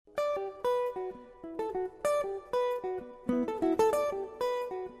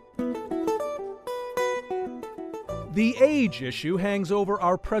The age issue hangs over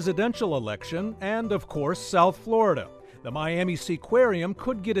our presidential election and, of course, South Florida. The Miami Seaquarium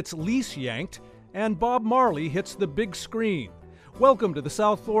could get its lease yanked, and Bob Marley hits the big screen. Welcome to the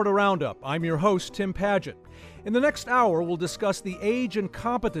South Florida Roundup. I'm your host, Tim Paget. In the next hour, we'll discuss the age and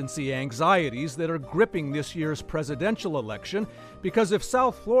competency anxieties that are gripping this year's presidential election, because if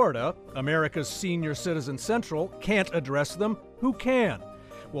South Florida, America's senior citizen central, can't address them, who can?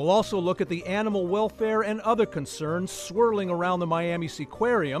 We'll also look at the animal welfare and other concerns swirling around the Miami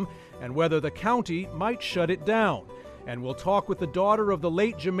Seaquarium and whether the county might shut it down. And we'll talk with the daughter of the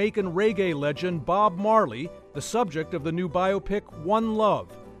late Jamaican reggae legend Bob Marley, the subject of the new biopic One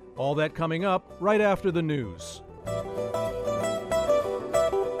Love. All that coming up right after the news.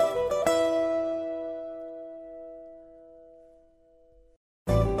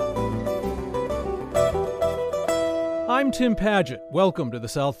 I'm Tim Paget. Welcome to the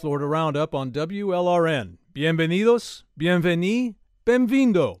South Florida Roundup on WLRN. Bienvenidos, bienveni,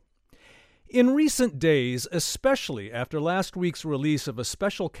 benvindo. In recent days, especially after last week's release of a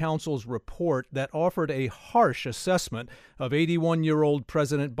special counsel's report that offered a harsh assessment of 81-year-old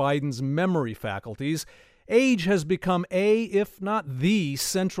President Biden's memory faculties, age has become if not the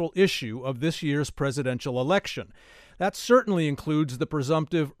central issue of this year's presidential election. That certainly includes the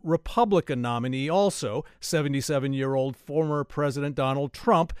presumptive Republican nominee also, 77-year-old former President Donald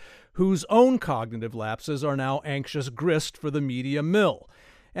Trump, whose own cognitive lapses are now anxious grist for the media mill.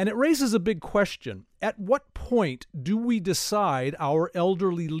 And it raises a big question. At what point do we decide our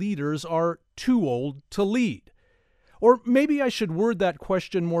elderly leaders are too old to lead? Or maybe I should word that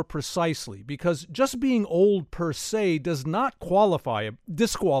question more precisely, because just being old per se does not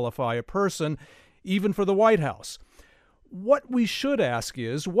disqualify a person, even for the White House. What we should ask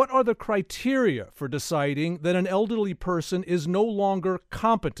is, what are the criteria for deciding that an elderly person is no longer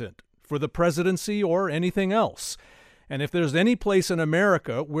competent for the presidency or anything else? And if there's any place in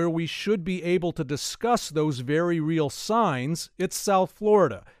America where we should be able to discuss those very real signs, it's South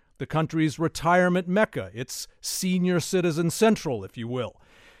Florida, the country's retirement mecca. It's senior citizen central, if you will.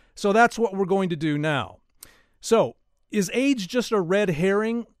 So that's what we're going to do now. So, is age just a red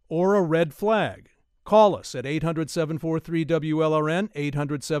herring or a red flag? Call us at 800-743-WLRN,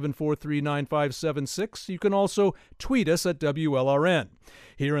 800-743-9576. You can also tweet us at WLRN.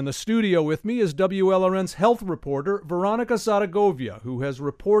 Here in the studio with me is WLRN's health reporter, Veronica Zaragovia, who has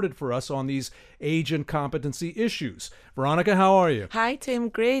reported for us on these age and competency issues. Veronica, how are you? Hi, Tim.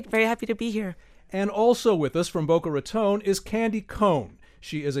 Great. Very happy to be here. And also with us from Boca Raton is Candy Cohn.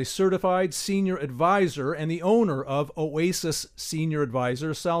 She is a certified senior advisor and the owner of Oasis Senior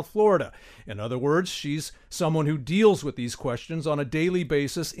Advisors South Florida. In other words, she's someone who deals with these questions on a daily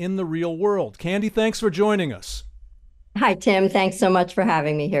basis in the real world. Candy, thanks for joining us. Hi, Tim. Thanks so much for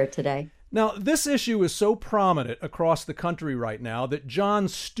having me here today. Now, this issue is so prominent across the country right now that Jon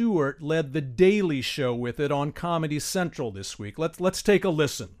Stewart led The Daily Show with it on Comedy Central this week. Let's take a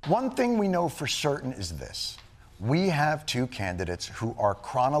listen. One thing we know for certain is this. We have two candidates who are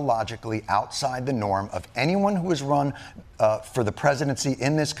chronologically outside the norm of anyone who has run for the presidency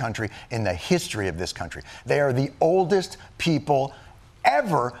in this country, in the history of this country. They are the oldest people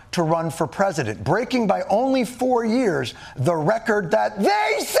ever to run for president, breaking by only 4 years the record that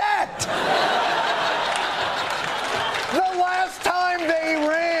they set the last time they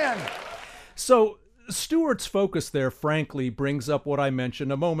ran. So Stewart's focus there, frankly, brings up what I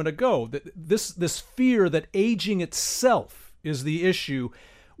mentioned a moment ago, that this fear that aging itself is the issue,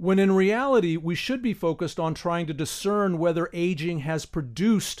 when in reality we should be focused on trying to discern whether aging has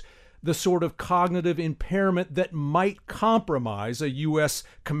produced the sort of cognitive impairment that might compromise a U.S.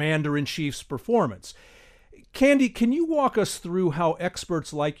 commander-in-chief's performance. Candy, can you walk us through how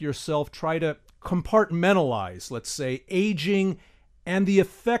experts like yourself try to compartmentalize, let's say, aging and the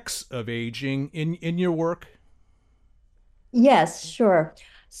effects of aging in your work? Yes, sure.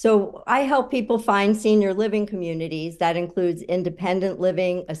 So I help people find senior living communities. That includes independent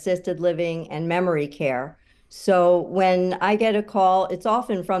living, assisted living, and memory care. So when I get a call, it's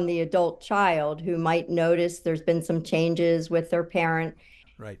often from the adult child who might notice there's been some changes with their parent.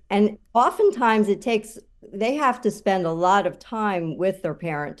 Right. And oftentimes they have to spend a lot of time with their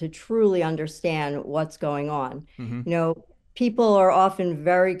parent to truly understand what's going on. Mm-hmm. People are often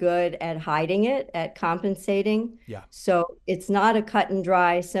very good at hiding it, at compensating. Yeah. So it's not a cut and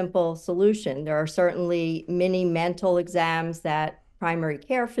dry, simple solution. There are certainly many mental exams that primary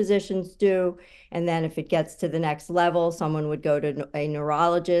care physicians do. And then if it gets to the next level, someone would go to a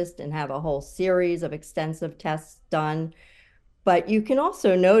neurologist and have a whole series of extensive tests done. But you can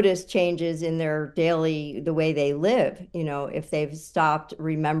also notice changes in their the way they live. If they've stopped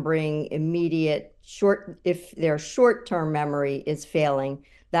remembering if their short-term memory is failing,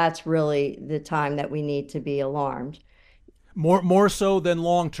 that's really the time that we need to be alarmed. More so than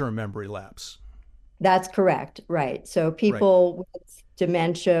long-term memory lapse. That's correct, right. So people with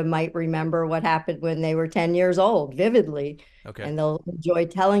dementia might remember what happened when they were 10 years old vividly, Okay. and they'll enjoy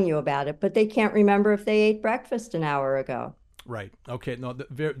telling you about it, but they can't remember if they ate breakfast an hour ago. Right. Okay. No,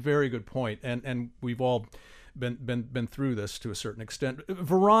 very, very good point. And we've all been through this to a certain extent.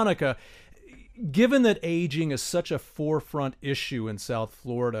 Veronica, given that aging is such a forefront issue in South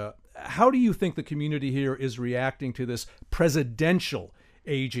Florida, how do you think the community here is reacting to this presidential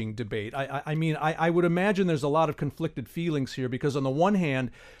aging debate? I mean, I would imagine there's a lot of conflicted feelings here because on the one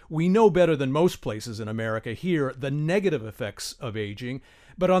hand, we know better than most places in America here the negative effects of aging.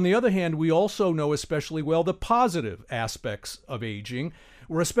 But on the other hand, we also know especially well the positive aspects of aging.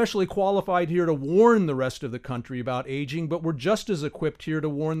 We're especially qualified here to warn the rest of the country about aging, but we're just as equipped here to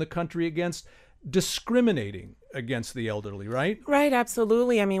warn the country against discriminating against the elderly, right? Right,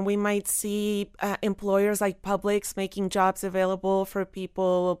 absolutely. I mean, we might see employers like Publix making jobs available for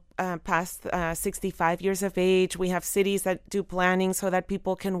people past 65 years of age. We have cities that do planning so that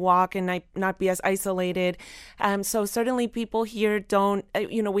people can walk and not be as isolated. So certainly people here don't,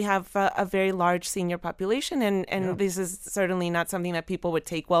 we have a very large senior population, and this is certainly not something that people would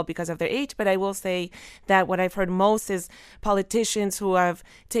take well because of their age. But I will say that what I've heard most is politicians who have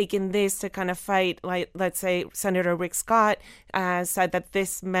taken this to kind of fight, like, let's say, Senator Rick Scott said that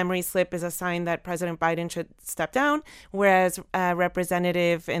this memory slip is a sign that President Biden should step down, whereas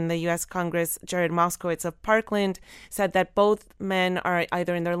Representative in the U.S. Congress, Jared Moskowitz of Parkland, said that both men are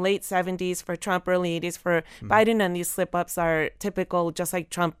either in their late 70s for Trump, early 80s for Biden, and these slip-ups are typical, just like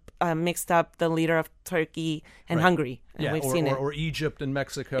Trump mixed up the leader of Turkey and Hungary. And we've seen it. Or Egypt and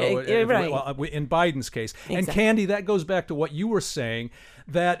Mexico, right. In Biden's case. Exactly. And Candy, that goes back to what you were saying,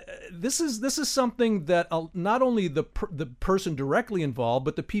 that this is something that not only the person directly involved,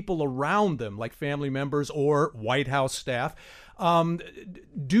 but the people around them, like family members or White House staff,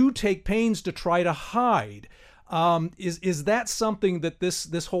 do take pains to try to hide. Is that something that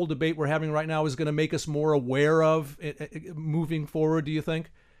this whole debate we're having right now is going to make us more aware of moving forward, do you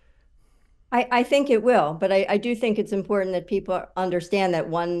think? I think it will, but I do think it's important that people understand that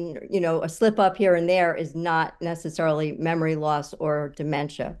a slip up here and there is not necessarily memory loss or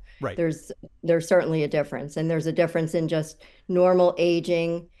dementia. Right. There's certainly a difference, and there's a difference in just normal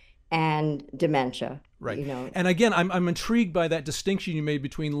aging and dementia. Right. And again, I'm intrigued by that distinction you made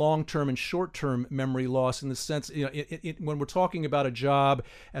between long-term and short-term memory loss in the sense, when we're talking about a job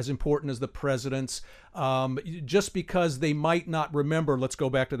as important as the president's, just because they might not remember, let's go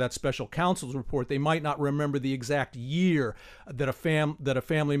back to that special counsel's report, they might not remember the exact year that a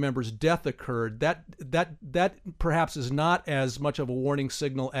family member's death occurred. That perhaps is not as much of a warning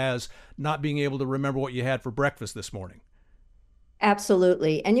signal as not being able to remember what you had for breakfast this morning.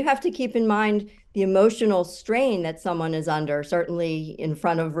 Absolutely. And you have to keep in mind the emotional strain that someone is under, certainly in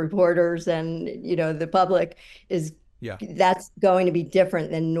front of reporters and, the public that's going to be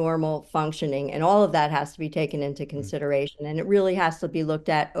different than normal functioning. And all of that has to be taken into consideration. And it really has to be looked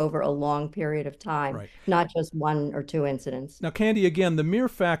at over a long period of time, not just one or two incidents. Now, Candy, again, the mere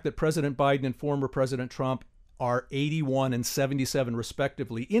fact that President Biden and former President Trump are 81 and 77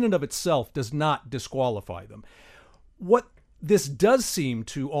 respectively, in and of itself does not disqualify them. What this does seem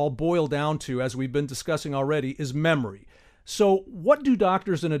to all boil down to, as we've been discussing already, is memory. So what do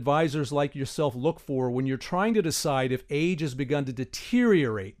doctors and advisors like yourself look for when you're trying to decide if age has begun to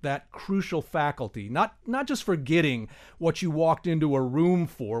deteriorate that crucial faculty, not just forgetting what you walked into a room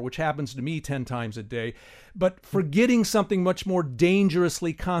for, which happens to me 10 times a day, but forgetting something much more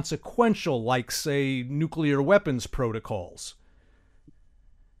dangerously consequential, like, say, nuclear weapons protocols?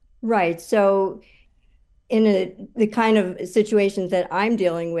 Right. So the kind of situations that I'm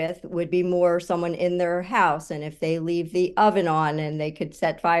dealing with would be more someone in their house. And if they leave the oven on and they could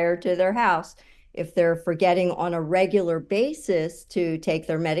set fire to their house, if they're forgetting on a regular basis to take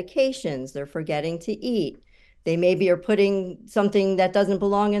their medications, they're forgetting to eat. They maybe are putting something that doesn't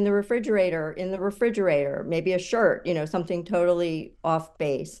belong in the refrigerator, maybe a shirt, something totally off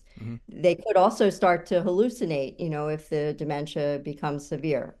base. Mm-hmm. They could also start to hallucinate, if the dementia becomes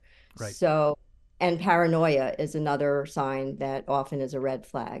severe. Right. And paranoia is another sign that often is a red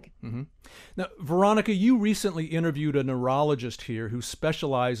flag. Mm-hmm. Now, Veronica, you recently interviewed a neurologist here who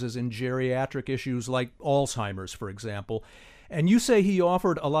specializes in geriatric issues like Alzheimer's, for example. And you say he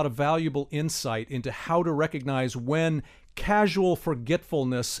offered a lot of valuable insight into how to recognize when casual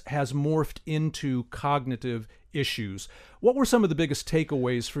forgetfulness has morphed into cognitive issues. What were some of the biggest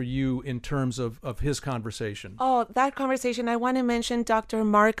takeaways for you in terms of his conversation? Oh, that conversation, I want to mention Dr.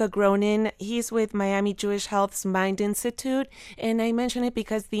 Mark Agronin. He's with Miami Jewish Health's Mind Institute. And I mention it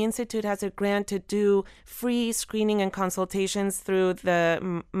because the Institute has a grant to do free screening and consultations through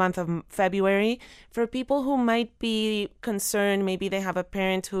the month of February for people who might be concerned. Maybe they have a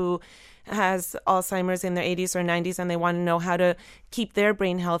parent who has Alzheimer's in their 80s or 90s and they want to know how to keep their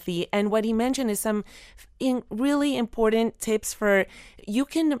brain healthy. And what he mentioned is some really important tips for you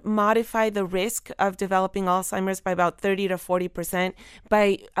can modify the risk of developing Alzheimer's by about 30 to 40%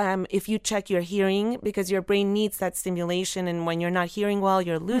 by if you check your hearing, because your brain needs that stimulation. And when you're not hearing well,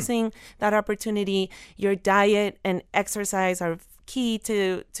 you're losing that opportunity. Your diet and exercise are key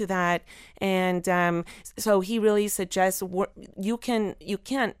to that. And so he really suggests you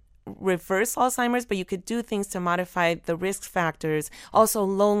can't reverse Alzheimer's, but you could do things to modify the risk factors. Also,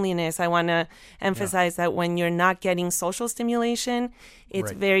 loneliness. I want to emphasize that when you're not getting social stimulation,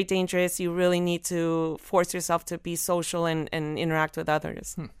 it's very dangerous. You really need to force yourself to be social and interact with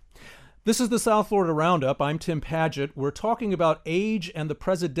others. This is the South Florida Roundup. I'm Tim Paget. We're talking about age and the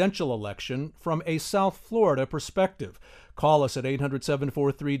presidential election from a South Florida perspective. Call us at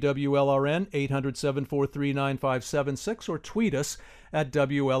 800-743-WLRN, 800-743-9576, or tweet us at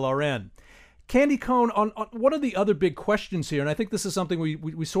WLRN. Candy Cone, on one of the other big questions here, and I think this is something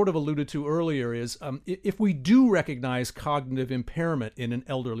we sort of alluded to earlier, is if we do recognize cognitive impairment in an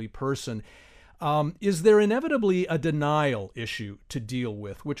elderly person, is there inevitably a denial issue to deal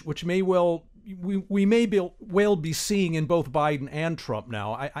with, which may well we may be seeing in both Biden and Trump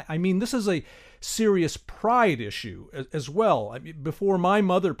now? I mean, this is a serious pride issue as well. I mean, before my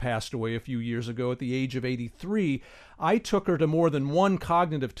mother passed away a few years ago at the age of 83, I took her to more than one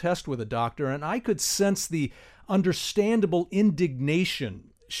cognitive test with a doctor, and I could sense the understandable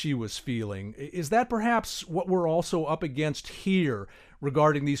indignation she was feeling. Is that perhaps what we're also up against here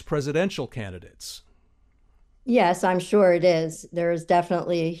regarding these presidential candidates? Yes, I'm sure it is. There is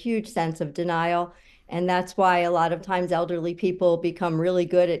definitely a huge sense of denial. And that's why a lot of times elderly people become really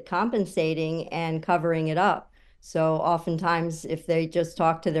good at compensating and covering it up. So oftentimes, if they just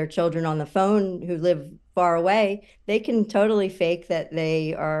talk to their children on the phone who live far away, they can totally fake that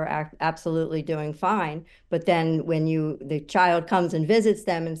they are absolutely doing fine. But then when the child comes and visits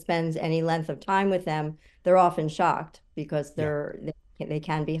them and spends any length of time with them, they're often shocked because they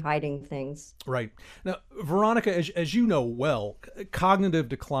can be hiding things. Right. Now, Veronica, as you know well, cognitive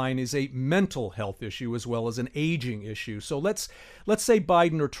decline is a mental health issue as well as an aging issue. So let's say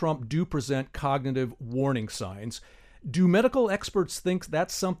Biden or Trump do present cognitive warning signs. Do medical experts think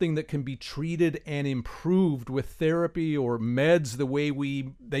that's something that can be treated and improved with therapy or meds the way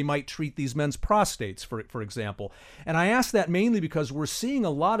they might treat these men's prostates, for example? And I ask that mainly because we're seeing a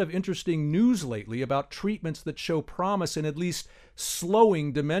lot of interesting news lately about treatments that show promise in at least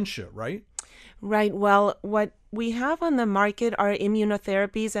slowing dementia, right? Right. Well, what we have on the market are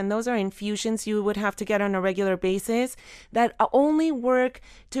immunotherapies, and those are infusions you would have to get on a regular basis that only work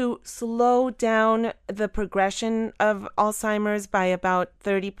to slow down the progression of Alzheimer's by about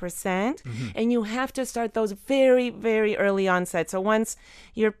 30%. Mm-hmm. And you have to start those very, very early onset. So once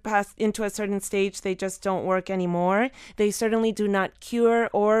you're passed into a certain stage, they just don't work anymore. They certainly do not cure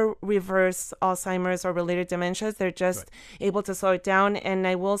or reverse Alzheimer's or related dementias. They're just able to slow it down. And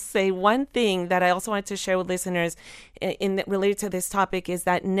I will say one thing that I also wanted to share with listeners related to this topic is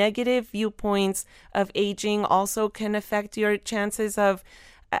that negative viewpoints of aging also can affect your chances of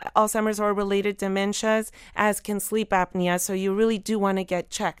Alzheimer's or related dementias, as can sleep apnea. So you really do want to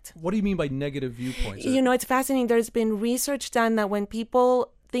get checked. What do you mean by negative viewpoints? You know, it's fascinating. There's been research done that when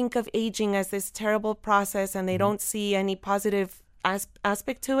people think of aging as this terrible process and they don't see any positive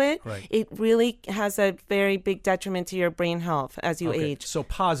aspect to it, it really has a very big detriment to your brain health as you age. So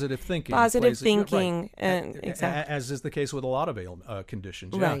positive thinking. Exactly. As is the case with a lot of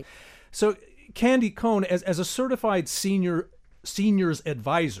conditions. Yeah. Right. So Candy Cone, as a certified seniors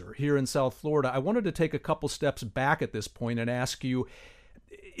advisor here in South Florida, I wanted to take a couple steps back at this point and ask you,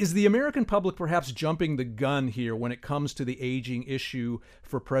 is the American public perhaps jumping the gun here when it comes to the aging issue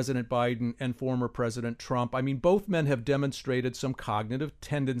for President Biden and former President Trump? I mean, both men have demonstrated some cognitive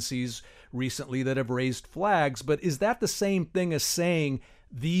tendencies recently that have raised flags, but is that the same thing as saying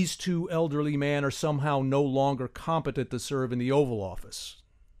these two elderly men are somehow no longer competent to serve in the Oval Office?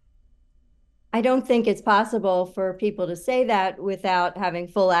 I don't think it's possible for people to say that without having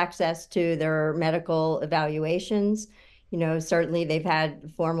full access to their medical evaluations. You know, certainly they've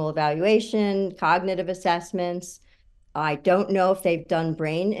had formal evaluation, cognitive assessments. I don't know if they've done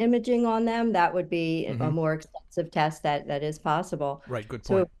brain imaging on them. That would be a more extensive test that is possible. Right, good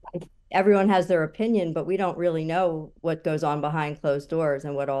point. So everyone has their opinion, but we don't really know what goes on behind closed doors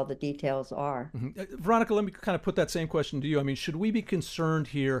and what all the details are. Veronica, let me kind of put that same question to you. I mean, should we be concerned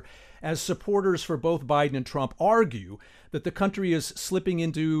here as supporters for both Biden and Trump argue that the country is slipping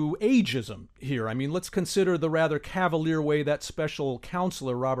into ageism here? I mean, let's consider the rather cavalier way that special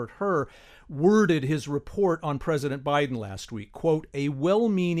counselor, Robert Hur, worded his report on President Biden last week. Quote, a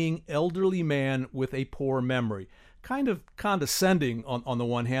well-meaning elderly man with a poor memory. Kind of condescending on the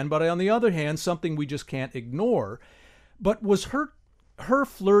one hand, but on the other hand, something we just can't ignore. But was her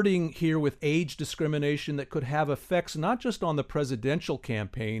flirting here with age discrimination that could have effects not just on the presidential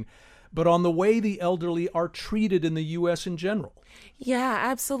campaign, but on the way the elderly are treated in the U.S. in general? Yeah,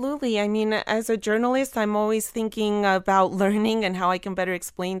 absolutely. I mean, as a journalist, I'm always thinking about learning and how I can better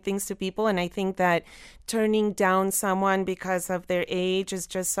explain things to people. And I think that turning down someone because of their age is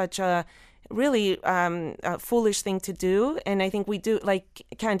just such a really a foolish thing to do. And I think we do, like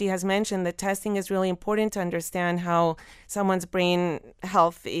Candy has mentioned, the testing is really important to understand how someone's brain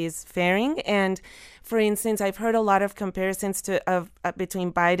health is faring. And for instance, I've heard a lot of comparisons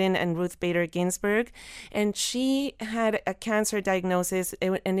between Biden and Ruth Bader Ginsburg, and she had a cancer diagnosis,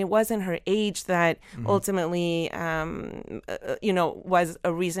 and it wasn't her age that ultimately, was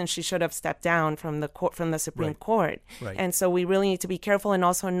a reason she should have stepped down from the Supreme Court. Right. And so we really need to be careful and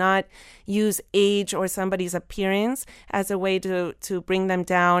also not use age or somebody's appearance as a way to bring them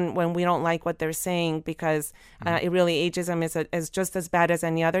down when we don't like what they're saying, because ageism is just as bad as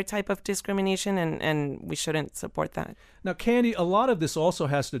any other type of discrimination, and we shouldn't support that. Now, Candy, a lot of this also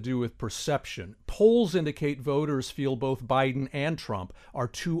has to do with perception. Polls indicate voters feel both Biden and Trump are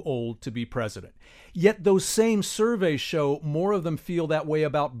too old to be president. Yet those same surveys show more of them feel that way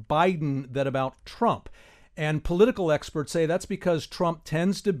about Biden than about Trump. And political experts say that's because Trump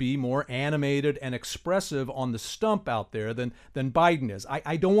tends to be more animated and expressive on the stump out there than Biden is.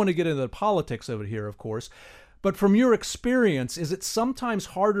 I don't want to get into the politics of it here, of course. But from your experience, is it sometimes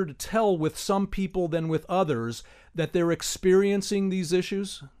harder to tell with some people than with others that they're experiencing these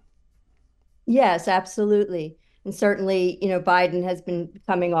issues? Yes, absolutely. And certainly, Biden has been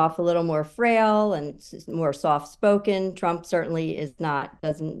coming off a little more frail and more soft-spoken. Trump certainly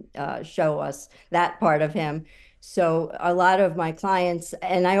doesn't show us that part of him. So a lot of my clients,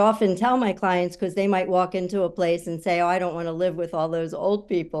 and I often tell my clients, because they might walk into a place and say, oh, I don't want to live with all those old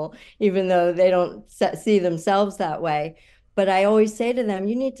people, even though they don't see themselves that way. But I always say to them,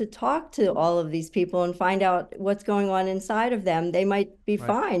 you need to talk to all of these people and find out what's going on inside of them. They might be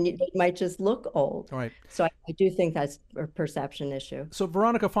fine. They might just look old. Right. So I do think that's a perception issue. So,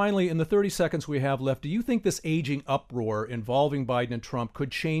 Veronica, finally, in the 30 seconds we have left, do you think this aging uproar involving Biden and Trump could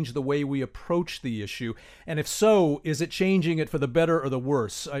change the way we approach the issue? And if so, is it changing it for the better or the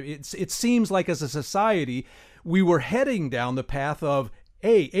worse? It seems like as a society, we were heading down the path of,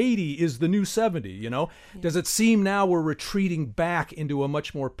 hey, 80 is the new 70, Yeah. Does it seem now we're retreating back into a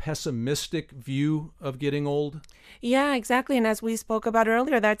much more pessimistic view of getting old? Yeah, exactly. And as we spoke about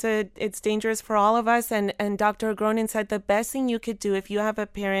earlier, it's dangerous for all of us. And Dr. Gronin said the best thing you could do if you have a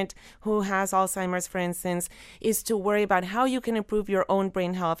parent who has Alzheimer's, for instance, is to worry about how you can improve your own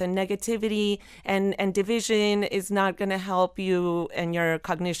brain health. And negativity and division is not going to help you and your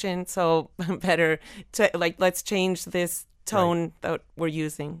cognition. So better let's change this tone that we're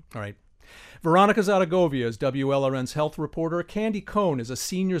using. All right. Veronica Zaragovia is WLRN's health reporter. Candy Cohn is a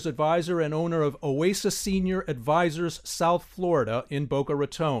seniors advisor and owner of Oasis Senior Advisors South Florida in Boca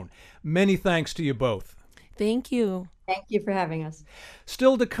Raton. Many thanks to you both. Thank you. Thank you for having us.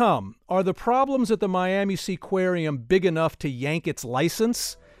 Still to come, are the problems at the Miami Seaquarium big enough to yank its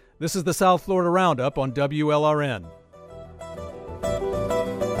license? This is the South Florida Roundup on WLRN.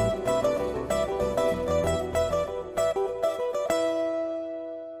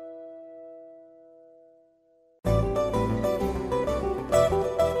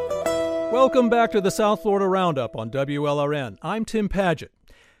 Welcome back to the South Florida Roundup on WLRN. I'm Tim Paget.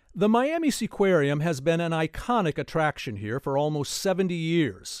 The Miami Seaquarium has been an iconic attraction here for almost 70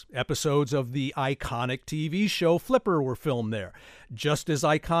 years. Episodes of the iconic TV show Flipper were filmed there. Just as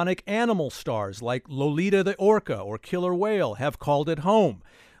iconic animal stars like Lolita the orca or Killer Whale have called it home.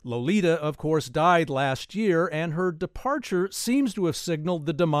 Lolita, of course, died last year, and her departure seems to have signaled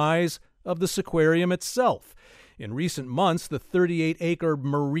the demise of the Seaquarium itself. In recent months, the 38-acre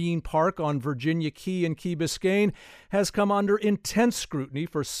marine park on Virginia Key and Key Biscayne has come under intense scrutiny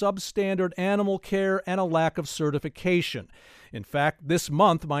for substandard animal care and a lack of certification. In fact, this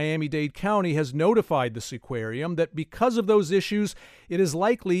month, Miami-Dade County has notified the Seaquarium that because of those issues, it is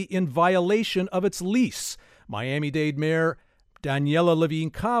likely in violation of its lease. Miami-Dade Mayor Daniela Levine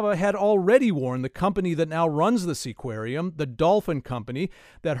Cava had already warned the company that now runs the Seaquarium, the Dolphin Company,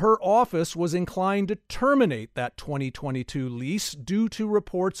 that her office was inclined to terminate that 2022 lease due to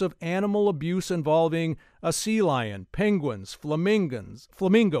reports of animal abuse involving a sea lion, penguins,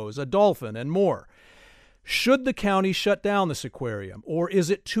 flamingos, a dolphin, and more. Should the county shut down the Seaquarium, or is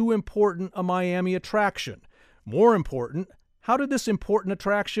it too important a Miami attraction? More important, how did this important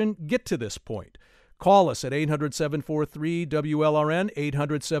attraction get to this point? Call us at 800-743-WLRN,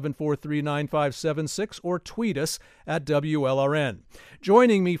 800-743-9576, or tweet us at WLRN.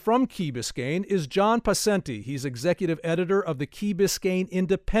 Joining me from Key Biscayne is John Pasenti. He's executive editor of the Key Biscayne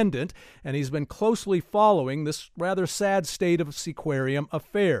Independent, and he's been closely following this rather sad state of Seaquarium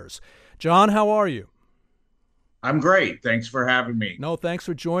affairs. John, how are you? I'm great. Thanks for having me. No, thanks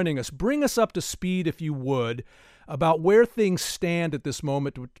for joining us. Bring us up to speed, if you would, about where things stand at this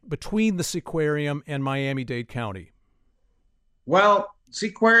moment between the Seaquarium and Miami-Dade County. Well,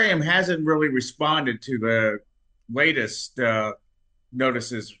 Seaquarium hasn't really responded to the latest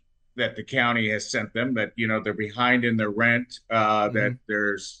notices that the county has sent them, that, they're behind in their rent, that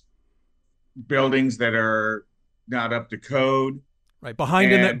there's buildings that are not up to code. Right,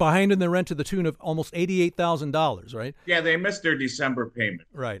 behind in the rent to the tune of almost $88,000, right? Yeah, they missed their December payment.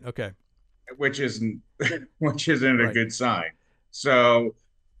 Right, okay. Which isn't a good sign. So,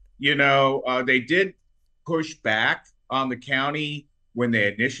 they did push back on the county when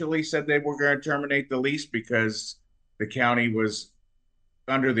they initially said they were going to terminate the lease, because the county was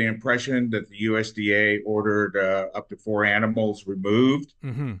under the impression that the USDA ordered up to 4 animals removed.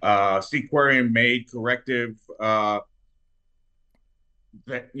 Mm-hmm. Seaquarium made corrective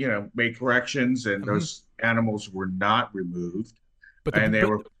made corrections, and those animals were not removed. But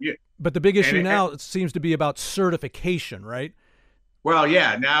the big issue now it seems to be about certification, right? Well,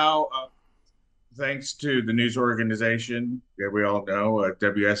 yeah. Now, thanks to the news organization that we all know,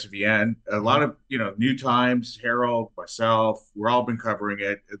 WSVN, a lot of New Times, Herald, myself, we're all been covering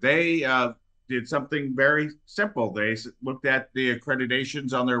it. They did something very simple. They looked at the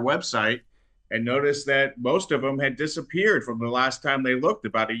accreditations on their website and noticed that most of them had disappeared from the last time they looked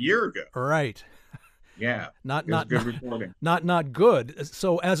about a year ago. Right. Yeah. Not good reporting. Not good.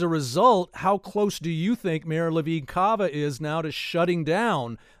 So as a result, how close do you think Mayor Levine Cava is now to shutting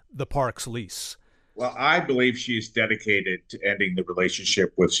down the park's lease? Well, I believe she's dedicated to ending the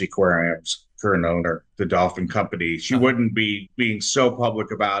relationship with Seaquarium's current owner, the Dolphin Company. She wouldn't be being so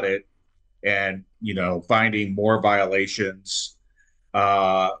public about it and, finding more violations.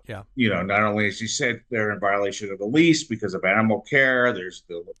 Not only, as you said, they're in violation of the lease because of animal care. There's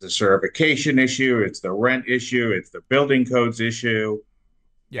the certification issue. It's the rent issue. It's the building codes issue.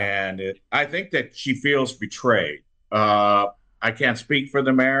 Yeah. And I think that she feels betrayed. I can't speak for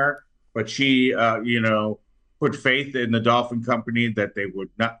the mayor, but she, put faith in the Dolphin Company that they would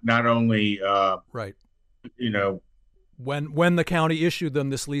not only, when the county issued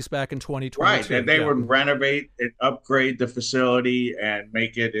them this lease back in 2022. Right, and they would renovate and upgrade the facility and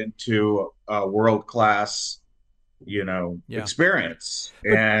make it into a world-class, experience.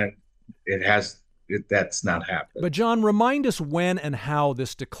 And that's not happened. But John, remind us when and how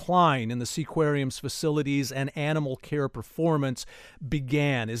this decline in the Seaquarium's facilities and animal care performance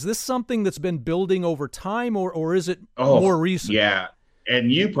began. Is this something that's been building over time, or is it more recent? Yeah,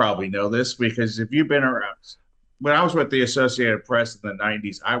 and you probably know this because if you've been around. When I was with the Associated Press in the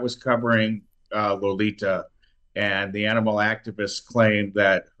 90s, I was covering Lolita, and the animal activists claimed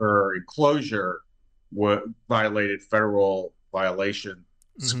that her enclosure violated federal regulations,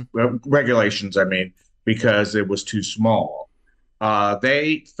 because it was too small.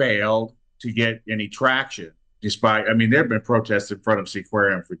 They failed to get any traction, despite, there have been protests in front of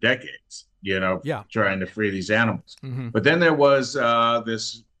Seaquarium for decades, trying to free these animals. Mm-hmm. But then there was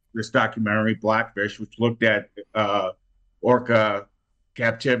this documentary, Blackfish, which looked at orca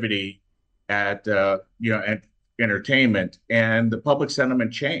captivity at and entertainment, and the public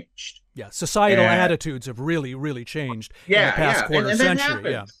sentiment changed. Yeah, societal attitudes have really, really changed in the past quarter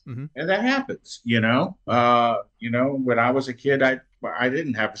century. Yeah, and that happens. When I was a kid, I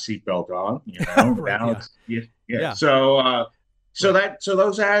didn't have a seatbelt on. Right, So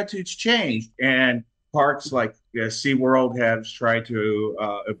those attitudes changed, and parks like SeaWorld have tried to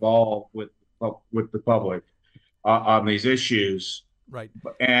evolve with the public on these issues. Right.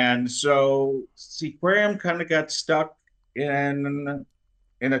 And so Seaquarium kind of got stuck in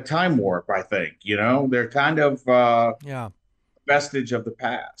a time warp, I think. They're kind of vestige of the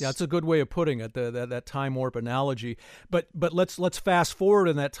past. Yeah, that's a good way of putting it, that time warp analogy. But let's fast forward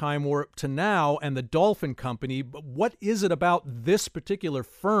in that time warp to now and the Dolphin Company. What is it about this particular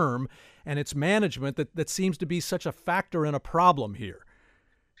firm and its management that seems to be such a factor and a problem here?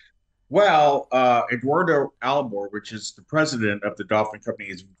 Well, Eduardo Albor, which is the president of the Dolphin Company,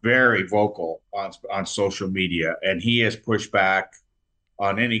 is very vocal on social media, and he has pushed back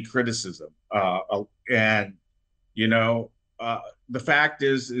on any criticism. And you know, the fact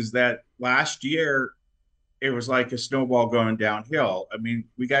is that last year it was like a snowball going downhill. I mean,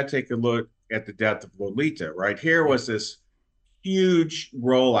 we got to take a look at the death of Lolita. Right here was this huge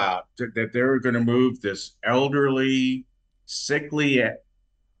rollout that they were going to move this elderly, sickly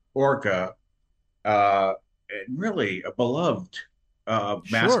orca, and really a beloved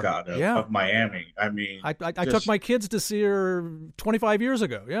mascot of Miami. I mean, I took my kids to see her 25 years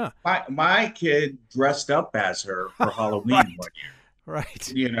ago. Yeah, my kid dressed up as her for Halloween right. one year.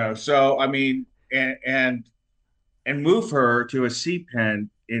 Right. You know, so I mean, and move her to a sea pen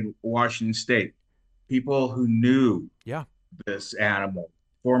in Washington State. People who knew this animal,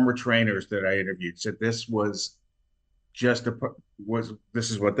 former trainers that I interviewed, said this was just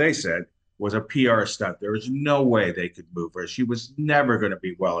this is what they said was a PR stunt. There was no way they could move her. She was never going to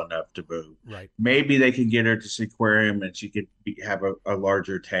be well enough to move. Right. Maybe they can get her to Seaquarium and she could have a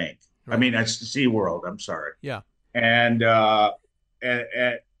larger tank. Right. I mean, that's SeaWorld. I'm sorry. Yeah. And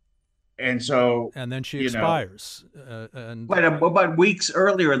so. And then she expires. But weeks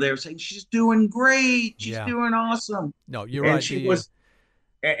earlier, they were saying she's doing great. She's doing awesome. No, you're right. She was.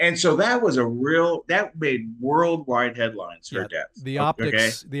 And so that was that made worldwide headlines, her death. The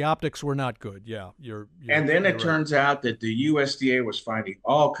optics were not good. Yeah. And then it turns out that the USDA was finding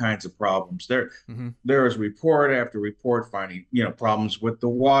all kinds of problems. There was report after report finding, problems with the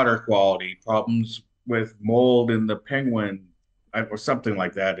water quality, problems with mold in the penguin, or something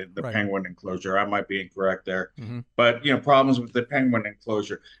like that in the penguin enclosure. I might be incorrect there. But, problems with the penguin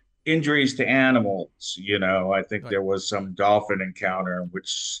enclosure. Injuries to animals, I think there was some dolphin encounter in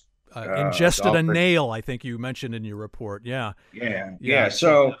which ingested a nail. I think you mentioned in your report. Yeah.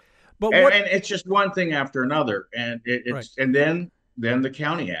 So, and it's just one thing after another, and and then the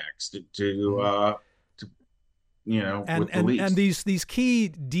county acts to with police. And these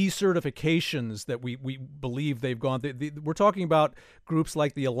key decertifications that we believe they've gone. We're talking about groups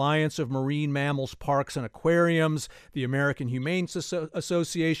like the Alliance of Marine Mammals, Parks and Aquariums, the American Humane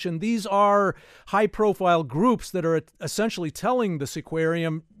Association. These are high-profile groups that are essentially telling the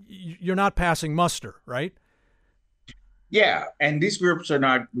Seaquarium, you're not passing muster, right? Yeah, and these groups are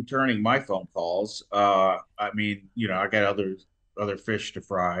not returning my phone calls. I mean, I got other fish to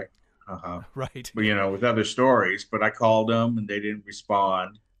fry. Right. But, with other stories, but I called them and they didn't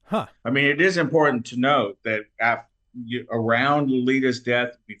respond. Huh. I mean, it is important to note that around Lolita's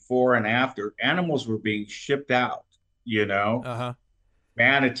death, before and after, animals were being shipped out,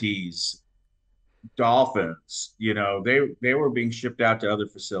 manatees, dolphins, they were being shipped out to other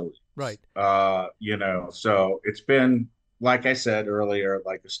facilities. Right. So it's been, like I said earlier,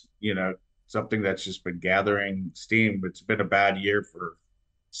 like, something that's just been gathering steam. It's been a bad year for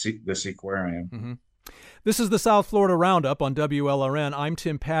the Seaquarium. This is the South Florida Roundup on WLRN. I'm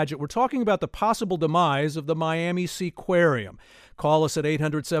Tim Padgett. We're talking about the possible demise of the Miami Seaquarium. Call us at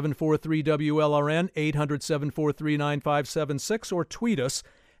 800-743-WLRN, 800-743-9576, or tweet us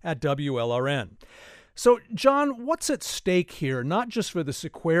at WLRN. So, John, what's at stake here, not just for the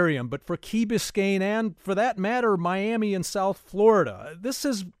Seaquarium, but for Key Biscayne and, for that matter, Miami and South Florida? This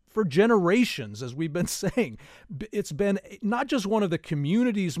is, for generations, as we've been saying, it's been not just one of the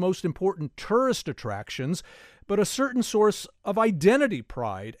community's most important tourist attractions, but a certain source of identity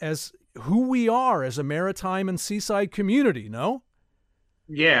pride as who we are as a maritime and seaside community, no?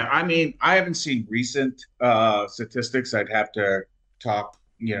 Yeah, I mean, I haven't seen recent statistics. I'd have to talk,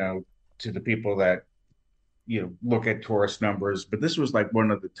 to the people that, look at tourist numbers, but this was like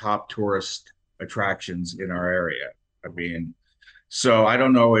one of the top tourist attractions in our area. I mean, so I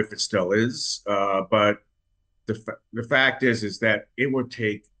don't know if it still is, but the fact is that it would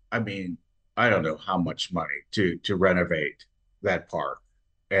take, I mean, I don't know how much money to renovate that park.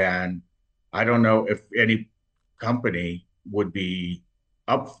 And I don't know if any company would be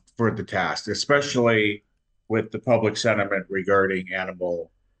up for the task, especially with the public sentiment regarding animal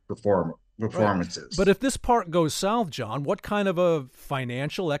performances. Right. But if this park goes south, John, what kind of a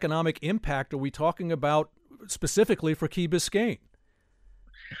financial, economic impact are we talking about specifically for Key Biscayne?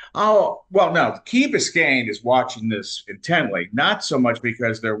 Oh, well, no, Key Biscayne is watching this intently, not so much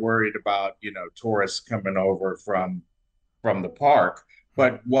because they're worried about, tourists coming over from the park,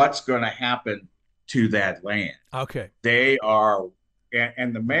 but what's going to happen to that land. Okay. They are,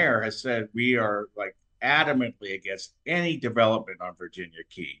 and the mayor has said, we are like adamantly against any development on Virginia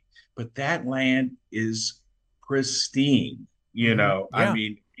Key. But that land is pristine. You know, Yeah. I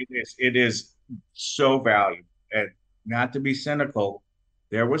mean, it is so valuable. And not to be cynical,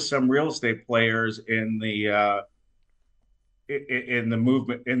 there was some real estate players in the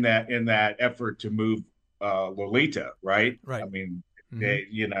movement, in that effort to move Lolita, right? Right. I mean, they,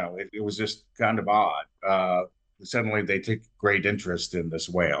 you know, it was just kind of odd. Suddenly they take great interest in this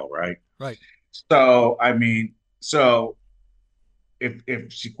whale, right? Right. So I mean, so if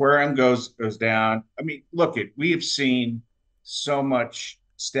Seaquarium goes down, I mean, look, we have seen so much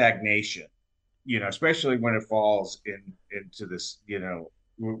stagnation, you know, especially when it falls into this, you know,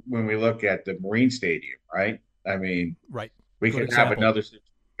 when we look at the Marine Stadium, right? I mean, right. We Good could example. have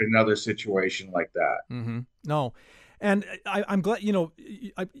another situation like that. No. And I'm glad, you know,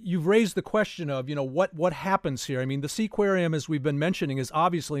 you've raised the question of, you know, what happens here. I mean, the Seaquarium, as we've been mentioning, is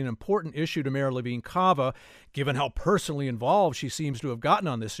obviously an important issue to Mayor Levine Cava, given how personally involved she seems to have gotten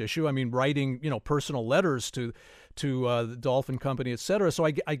on this issue. I mean, writing, you know, personal letters to the Dolphin Company, et cetera. So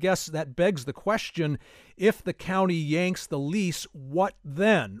I guess that begs the question, if the county yanks the lease, what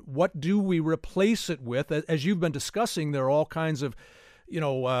then? What do we replace it with? As you've been discussing, there are all kinds of, you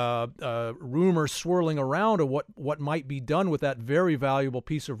know, rumors swirling around of what might be done with that very valuable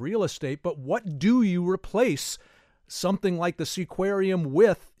piece of real estate. But what do you replace something like the Seaquarium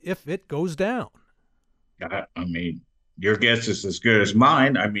with if it goes down? I mean, your guess is as good as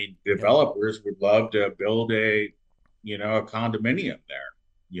mine. I mean, developers would love to build a condominium there,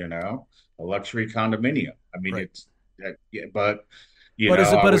 you know, a luxury condominium. I mean, it's that, yeah, but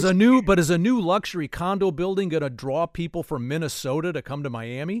is a new luxury condo building going to draw people from Minnesota to come to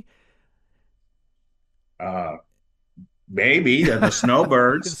Miami? Maybe the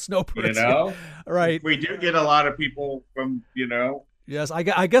snowbirds. The snowbirds, you know, right? We do get a lot of people from, you know. Yes, I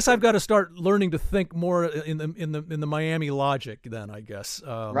guess I've got to start learning to think more in the Miami logic. Then I guess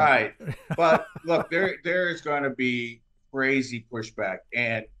right. But look, there is going to be crazy pushback,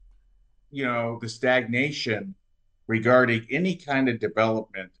 and you know, the stagnation regarding any kind of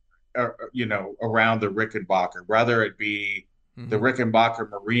development, you know, around the Rickenbacker, whether it be the Rickenbacker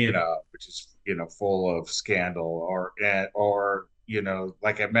Marina, which is, you know, full of scandal, or you know,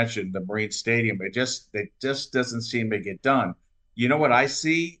 like I mentioned, the Marine Stadium. It just doesn't seem to get done. You know what I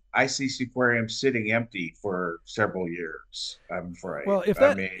see? I see Seaquarium sitting empty for several years, I'm afraid. Well,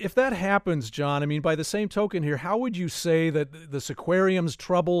 if that happens, John, I mean, by the same token here, how would you say that the Seaquarium's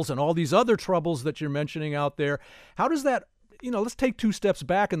troubles and all these other troubles that you're mentioning out there, how does that, you know, let's take two steps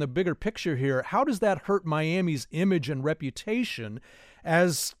back in the bigger picture here. How does that hurt Miami's image and reputation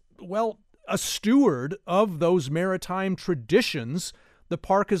as, well, a steward of those maritime traditions the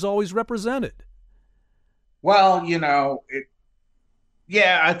park has always represented? Well, you know,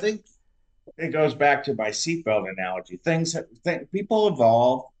 I think it goes back to my seatbelt analogy. People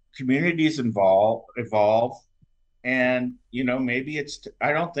evolve, communities evolve, and you know, maybe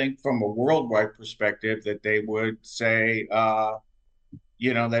I don't think from a worldwide perspective that they would say,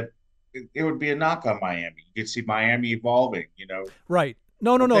 you know, that it would be a knock on Miami. You could see Miami evolving, you know. Right.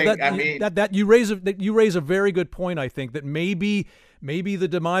 No. You raise a very good point. I think that maybe the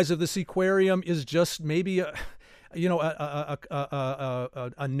demise of the Seaquarium is just maybe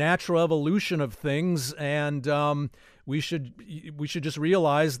a natural evolution of things, and we should just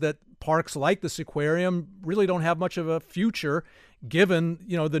realize that parks like the Seaquarium really don't have much of a future, given,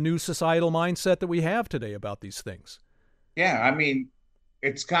 you know, the new societal mindset that we have today about these things. Yeah, I mean,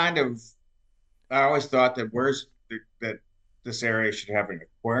 it's kind of. I always thought that that this area should have an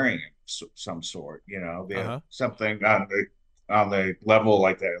aquarium of some sort, you know, something on the level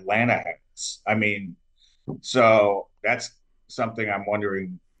like that Atlanta has. I mean. So that's something I'm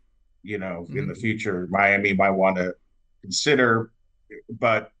wondering, you know, in the future, Miami might want to consider,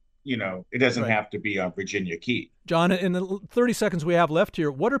 but, you know, it doesn't have to be on Virginia Key. John, in the 30 seconds we have left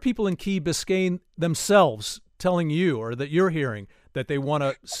here, what are people in Key Biscayne themselves telling you, or that you're hearing, that they want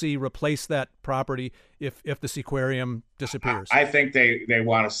to see replace that property if the Seaquarium disappears? I think they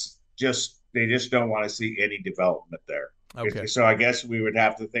want to they just don't want to see any development there. Okay. So I guess we would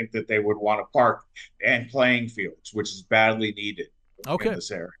have to think that they would want a park and playing fields, which is badly needed in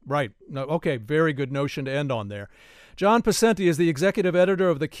this area. Right. No, okay. Very good notion to end on there. John Pacenti is the executive editor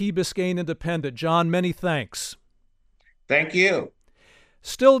of the Key Biscayne Independent. John, many thanks. Thank you.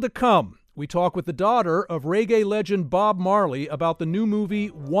 Still to come, we talk with the daughter of reggae legend Bob Marley about the new movie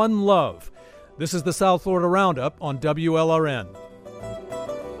One Love. This is the South Florida Roundup on WLRN.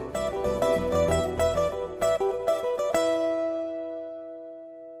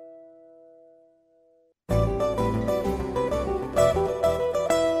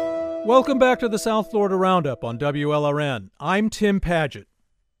 Welcome back to the South Florida Roundup on WLRN. I'm Tim Paget.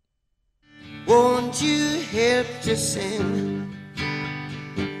 Won't you help to sing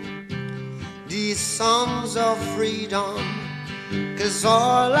these songs of freedom? 'Cause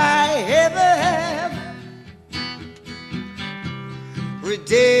all I ever have,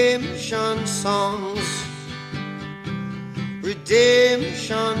 redemption songs,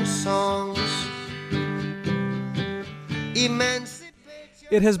 redemption songs, emancipation.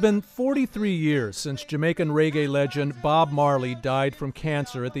 It has been 43 years since Jamaican reggae legend Bob Marley died from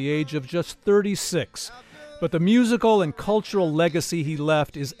cancer at the age of just 36. But the musical and cultural legacy he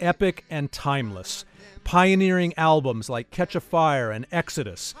left is epic and timeless. Pioneering albums like Catch a Fire and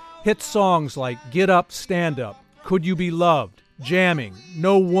Exodus, hit songs like Get Up, Stand Up, Could You Be Loved, Jamming,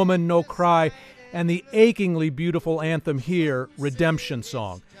 No Woman, No Cry, and the achingly beautiful anthem here, Redemption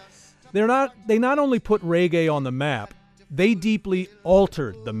Song. They not only put reggae on the map, they deeply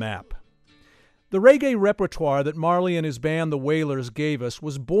altered the map. The reggae repertoire that Marley and his band, the Wailers, gave us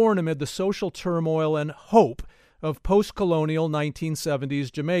was born amid the social turmoil and hope of post-colonial 1970s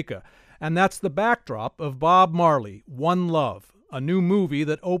Jamaica. And that's the backdrop of Bob Marley, One Love, a new movie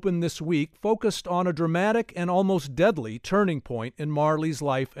that opened this week focused on a dramatic and almost deadly turning point in Marley's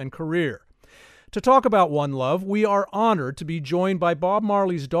life and career. To talk about One Love, we are honored to be joined by Bob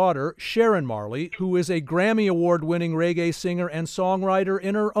Marley's daughter, Sharon Marley, who is a Grammy Award-winning reggae singer and songwriter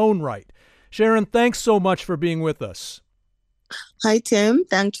in her own right. Sharon, thanks so much for being with us. Hi, Tim.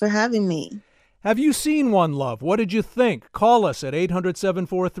 Thanks for having me. Have you seen One Love? What did you think? Call us at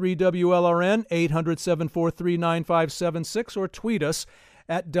 800-743-WLRN, 800-743-9576, or tweet us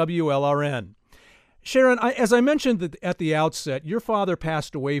at WLRN. Sharon, as I mentioned at the outset, your father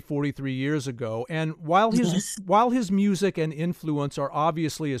passed away 43 years ago, and while his music and influence are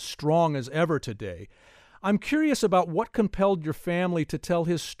obviously as strong as ever today, I'm curious about what compelled your family to tell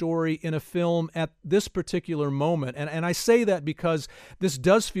his story in a film at this particular moment. And I say that because this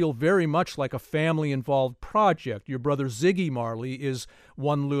does feel very much like a family-involved project. Your brother Ziggy Marley is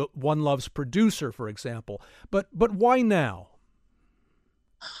One Love's producer, for example. But why now?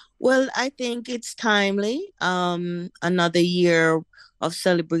 Well, I think it's timely. Another year of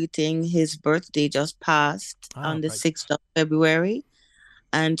celebrating his birthday just passed on the 6th of February.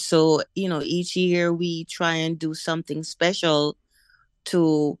 And so, each year we try and do something special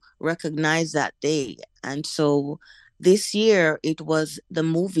to recognize that day. And so this year it was the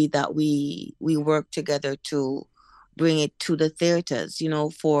movie that we worked together to bring it to the theaters,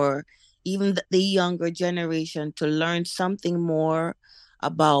 for even the younger generation to learn something more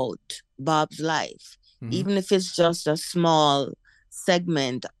about Bob's life, even if it's just a small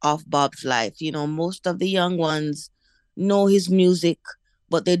segment of Bob's life. Most of the young ones know his music,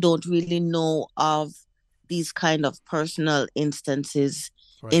 but they don't really know of these kind of personal instances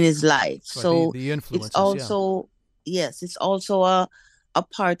in his life. Right. So the influences, it's also, it's also a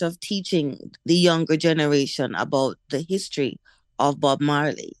part of teaching the younger generation about the history of Bob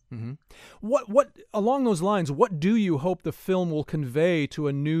Marley. Mm-hmm. What along those lines, what do you hope the film will convey to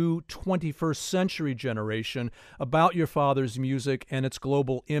a new 21st century generation about your father's music and its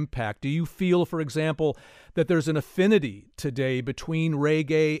global impact? Do you feel, for example, that there's an affinity today between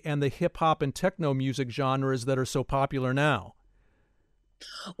reggae and the hip-hop and techno music genres that are so popular now?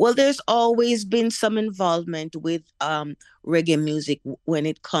 Well, there's always been some involvement with reggae music when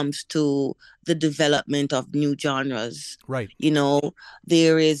it comes to the development of new genres. Right.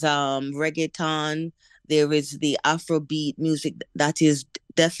 There is reggaeton, there is the Afrobeat music that is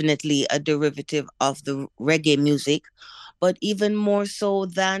definitely a derivative of the reggae music. But even more so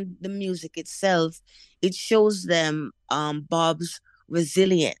than the music itself, it shows them Bob's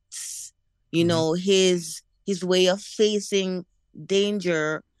resilience, his way of facing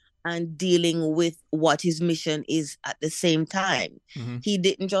danger and dealing with what his mission is at the same time. Mm-hmm. He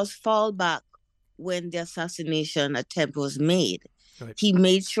didn't just fall back when the assassination attempt was made. Right. He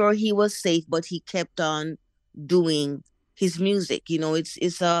made sure he was safe, but he kept on doing his music.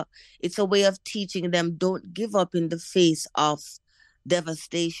 It's a way of teaching them don't give up in the face of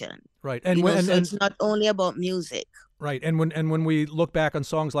devastation. Right. And it's not only about music. Right. And when we look back on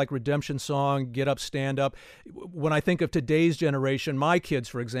songs like Redemption Song, Get Up, Stand Up, when I think of today's generation, my kids,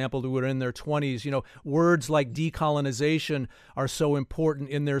 for example, who are in their 20s, words like decolonization are so important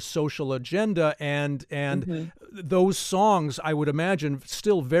in their social agenda. And those songs, I would imagine,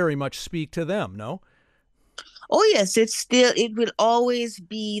 still very much speak to them, no? Oh, yes. It will always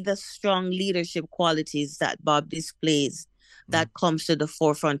be the strong leadership qualities that Bob displays that comes to the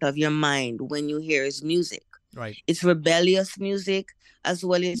forefront of your mind when you hear his music. Right. It's rebellious music as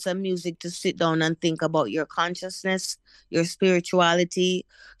well. It's a music to sit down and think about your consciousness, your spirituality.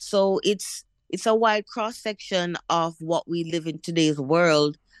 So it's a wide cross section of what we live in today's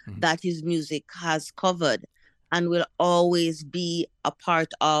world that his music has covered and will always be a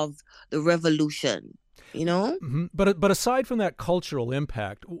part of the revolution, you know? Mm-hmm. But aside from that cultural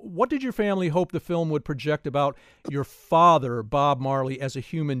impact, what did your family hope the film would project about your father, Bob Marley, as a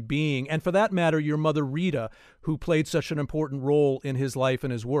human being, and for that matter, your mother, Rita, who played such an important role in his life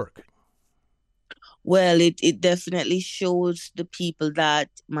and his work? Well, it definitely shows the people that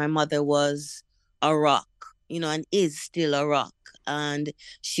my mother was a rock, and is still a rock. And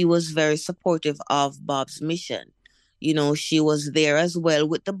she was very supportive of Bob's mission. She was there as well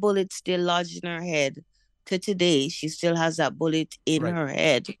with the bullet still lodged in her head. To today, she still has that bullet in her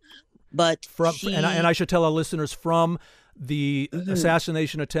head. But and I should tell our listeners, from the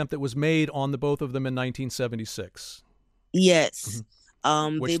assassination attempt that was made on the both of them in 1976. Yes.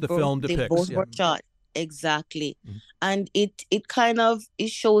 Which the film depicts. They both were shot. Exactly. And it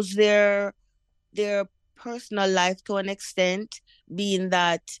shows their personal life to an extent, being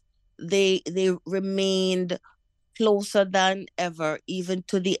that they remained closer than ever, even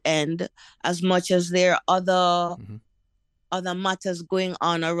to the end, as much as there are other matters going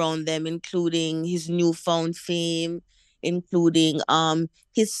on around them, including his newfound fame, including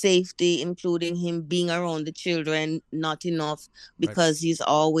his safety, including him being around the children not enough because he's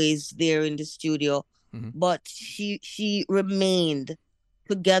always there in the studio. But she remained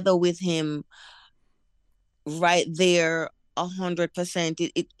together with him right there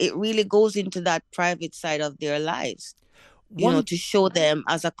 100%. It really goes into that private side of their lives, to show them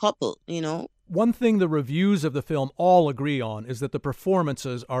as a couple, One thing the reviews of the film all agree on is that the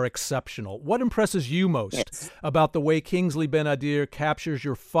performances are exceptional. What impresses you most about the way Kingsley Ben-Adir captures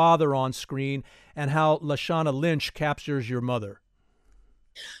your father on screen and how Lashana Lynch captures your mother?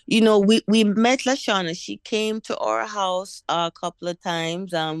 We met Lashana. She came to our house a couple of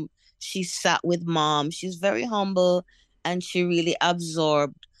times. She sat with Mom. She's very humble, and she really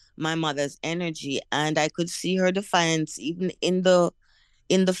absorbed my mother's energy. And I could see her defiance even in the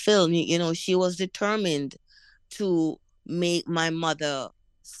film. She was determined to make my mother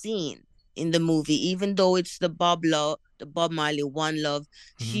seen in the movie, even though it's the Bob Marley One Love.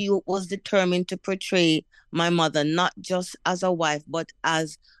 She was determined to portray my mother not just as a wife, but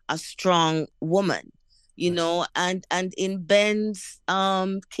as a strong woman. And in Ben's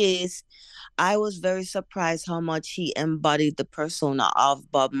case, I was very surprised how much he embodied the persona of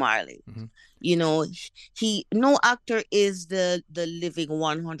Bob Marley. No actor is the living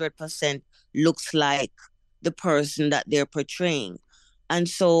 100% looks like the person that they're portraying. And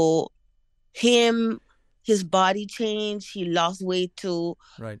so his body changed, he lost weight to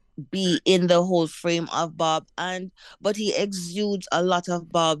be in the whole frame of Bob, but he exudes a lot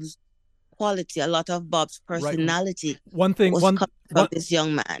of Bob's quality, a lot of Bob's personality. One thing from this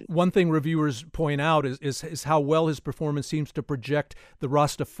young man. One thing reviewers point out is how well his performance seems to project the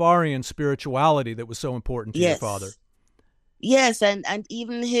Rastafarian spirituality that was so important to your father. Yes, and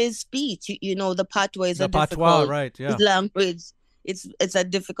even his speech, the patois is difficult language. It's a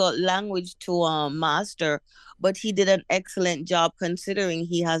difficult language to master, but he did an excellent job considering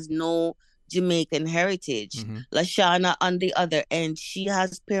he has no Jamaican heritage. Lashana, on the other end, she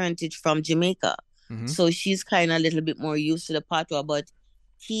has parentage from Jamaica. So she's kind of a little bit more used to the patois, but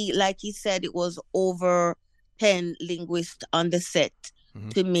like he said, it was over 10 linguists on the set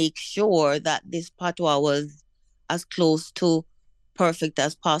to make sure that this patois was as close to perfect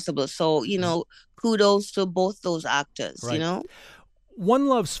as possible. So, kudos to both those actors, One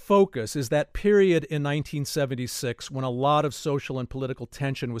Love's focus is that period in 1976 when a lot of social and political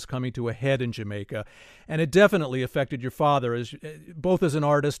tension was coming to a head in Jamaica, and it definitely affected your father both as an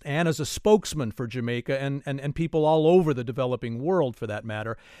artist and as a spokesman for Jamaica and people all over the developing world, for that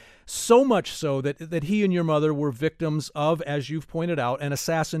matter. So much so that he and your mother were victims of, as you've pointed out, an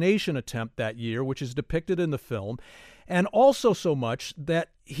assassination attempt that year, which is depicted in the film, and also so much that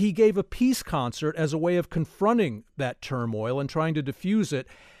he gave a peace concert as a way of confronting that turmoil and trying to diffuse it.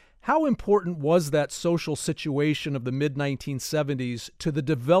 How important was that social situation of the mid-1970s to the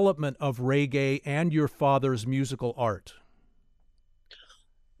development of reggae and your father's musical art?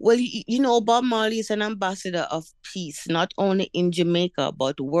 Well, Bob Marley is an ambassador of peace, not only in Jamaica,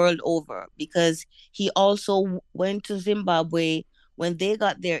 but world over, because he also went to Zimbabwe when they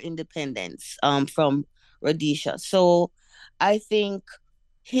got their independence from Rhodesia. So I think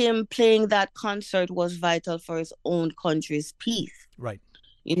him playing that concert was vital for his own country's peace. Right.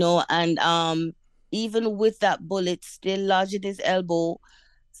 And even with that bullet still lodged in his elbow,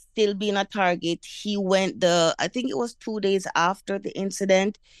 still being a target, he went I think it was 2 days after the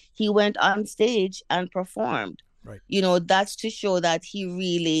incident, he went on stage and performed. Right. That's to show that he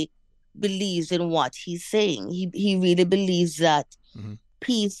really believes in what he's saying. He really believes that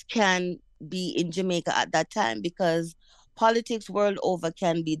peace can be in Jamaica at that time, because politics world over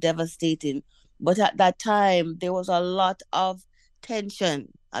can be devastating. But at that time, there was a lot of tension,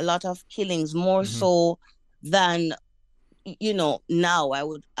 a lot of killings, more so than now I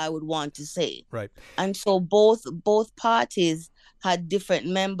would want to say. Right. And so both parties had different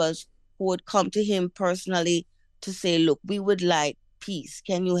members who would come to him personally to say, look, we would like peace.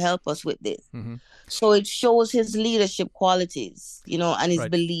 Can you help us with this? So it shows his leadership qualities, and his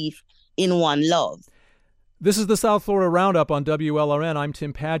belief in one love. This is the South Florida Roundup on WLRN. I'm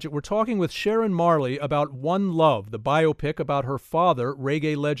Tim Padgett. We're talking with Sharon Marley about One Love, the biopic about her father,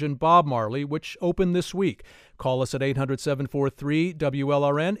 reggae legend Bob Marley, which opened this week. Call us at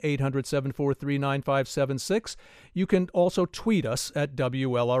 800-743-WLRN, 800-743-9576. You can also tweet us at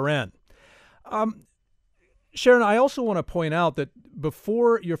WLRN. Sharon, I also want to point out that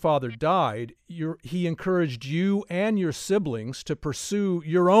before your father died, he encouraged you and your siblings to pursue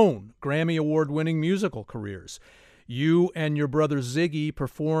your own Grammy Award-winning musical careers. You and your brother Ziggy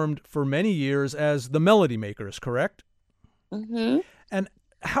performed for many years as the Melody Makers, correct? And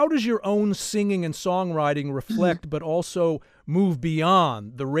how does your own singing and songwriting reflect but also move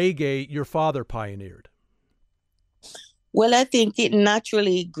beyond the reggae your father pioneered? Well, I think it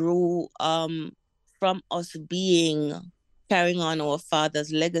naturally grew from us carrying on our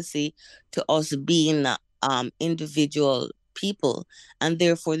father's legacy to us being individual people. And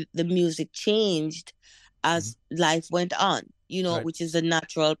therefore, the music changed as life went on, which is a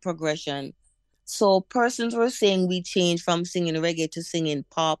natural progression. So persons were saying we changed from singing reggae to singing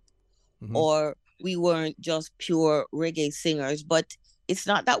pop, or we weren't just pure reggae singers. But it's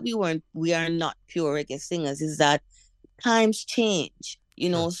not that we are not pure reggae singers. It's that times change,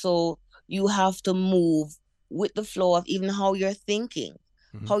 so you have to move with the flow of even how you're thinking.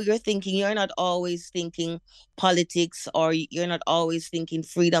 You're not always thinking politics, or you're not always thinking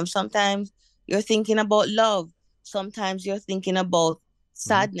freedom. Sometimes you're thinking about love. Sometimes you're thinking about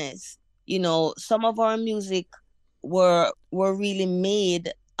sadness. Some of our music were really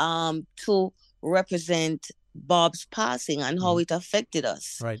made to represent Bob's passing and how it affected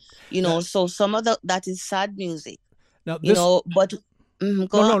us. Right. So some of that is sad music. Now this, but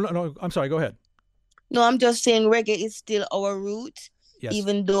no. I'm sorry. Go ahead. No, I'm just saying reggae is still our root. Yes.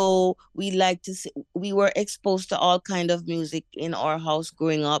 Even though we were exposed to all kind of music in our house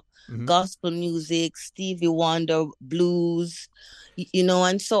growing up, gospel music, Stevie Wonder, blues,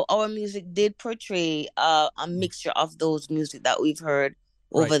 and so our music did portray a mixture of those music that we've heard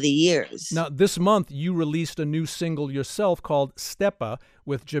over the years. Now, this month you released a new single yourself called Steppa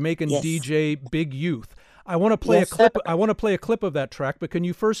with Jamaican DJ Big Youth. I want to play a clip. I want to play a clip of that track, but can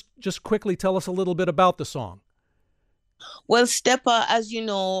you first just quickly tell us a little bit about the song? Well, Steppa, as you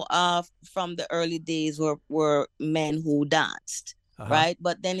know, from the early days were men who danced, right?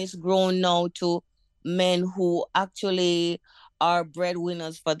 But then it's grown now to men who actually are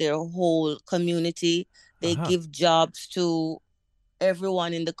breadwinners for their whole community. They give jobs to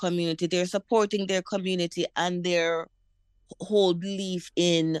everyone in the community. They're supporting their community, and their whole belief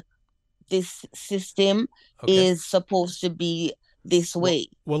in this system is supposed to be this way.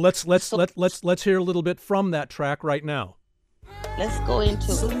 Well, let's hear a little bit from that track right now. Let's go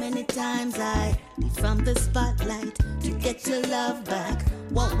into so many times I need from the spotlight to get your love back.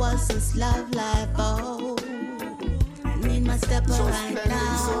 What was this love life? Oh, I need my stepper right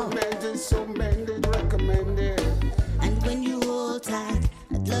now. So mended, recommended. And when you hold tight,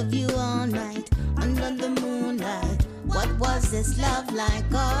 I'd love you all night under the moonlight. What was this love like?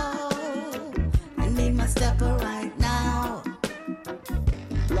 Oh, I need my stepper right now.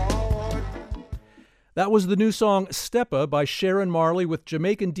 Lord. That was the new song Steppa by Sharon Marley with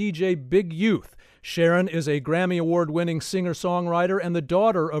Jamaican DJ Big Youth. Sharon is a Grammy Award-winning singer-songwriter and the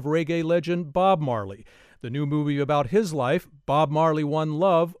daughter of reggae legend Bob Marley. The new movie about his life, Bob Marley One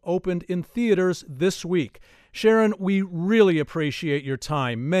Love, opened in theaters this week. Sharon, we really appreciate your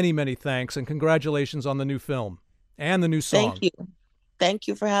time. Many, many thanks, and congratulations on the new film and the new song. Thank you. Thank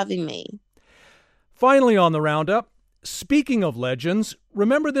you for having me. Finally on the Roundup, speaking of legends,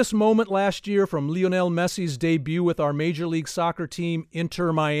 remember this moment last year from Lionel Messi's debut with our Major League Soccer team,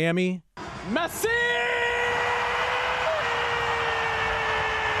 Inter Miami? Messi!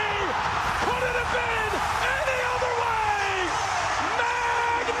 Could it have been any other way?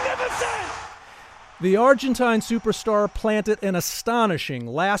 Magnificent! The Argentine superstar planted an astonishing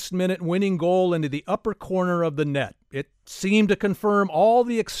last-minute winning goal into the upper corner of the net. It seemed to confirm all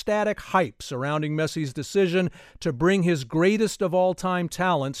the ecstatic hype surrounding Messi's decision to bring his greatest of all-time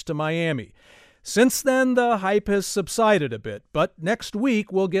talents to Miami. Since then, the hype has subsided a bit, but next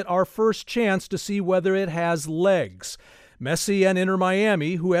week we'll get our first chance to see whether it has legs. Messi and Inter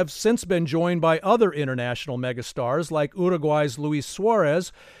Miami, who have since been joined by other international megastars like Uruguay's Luis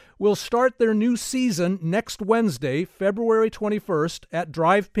Suarez, will start their new season next Wednesday, February 21st, at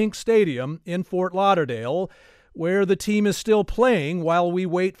Drive Pink Stadium in Fort Lauderdale, where the team is still playing while we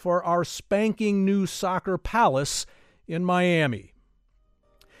wait for our spanking new soccer palace in Miami.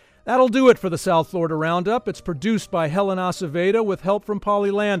 That'll do it for the South Florida Roundup. It's produced by Helen Acevedo with help from Polly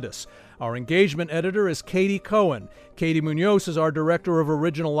Landis. Our engagement editor is Katie Cohen. Katie Munoz is our director of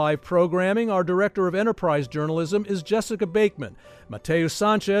original live programming. Our director of enterprise journalism is Jessica Bakeman. Mateo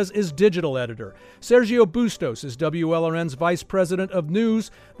Sanchez is digital editor. Sergio Bustos is WLRN's vice president of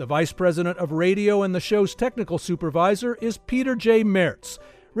news. The vice president of radio and the show's technical supervisor is Peter J. Mertz.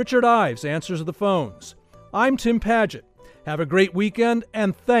 Richard Ives answers the phones. I'm Tim Padgett. Have a great weekend,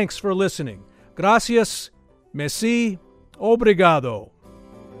 and thanks for listening. Gracias, merci, obrigado.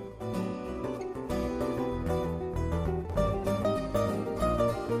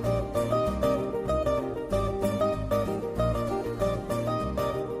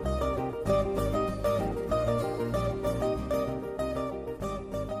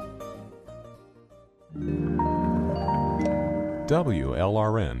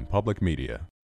 WLRN Public Media.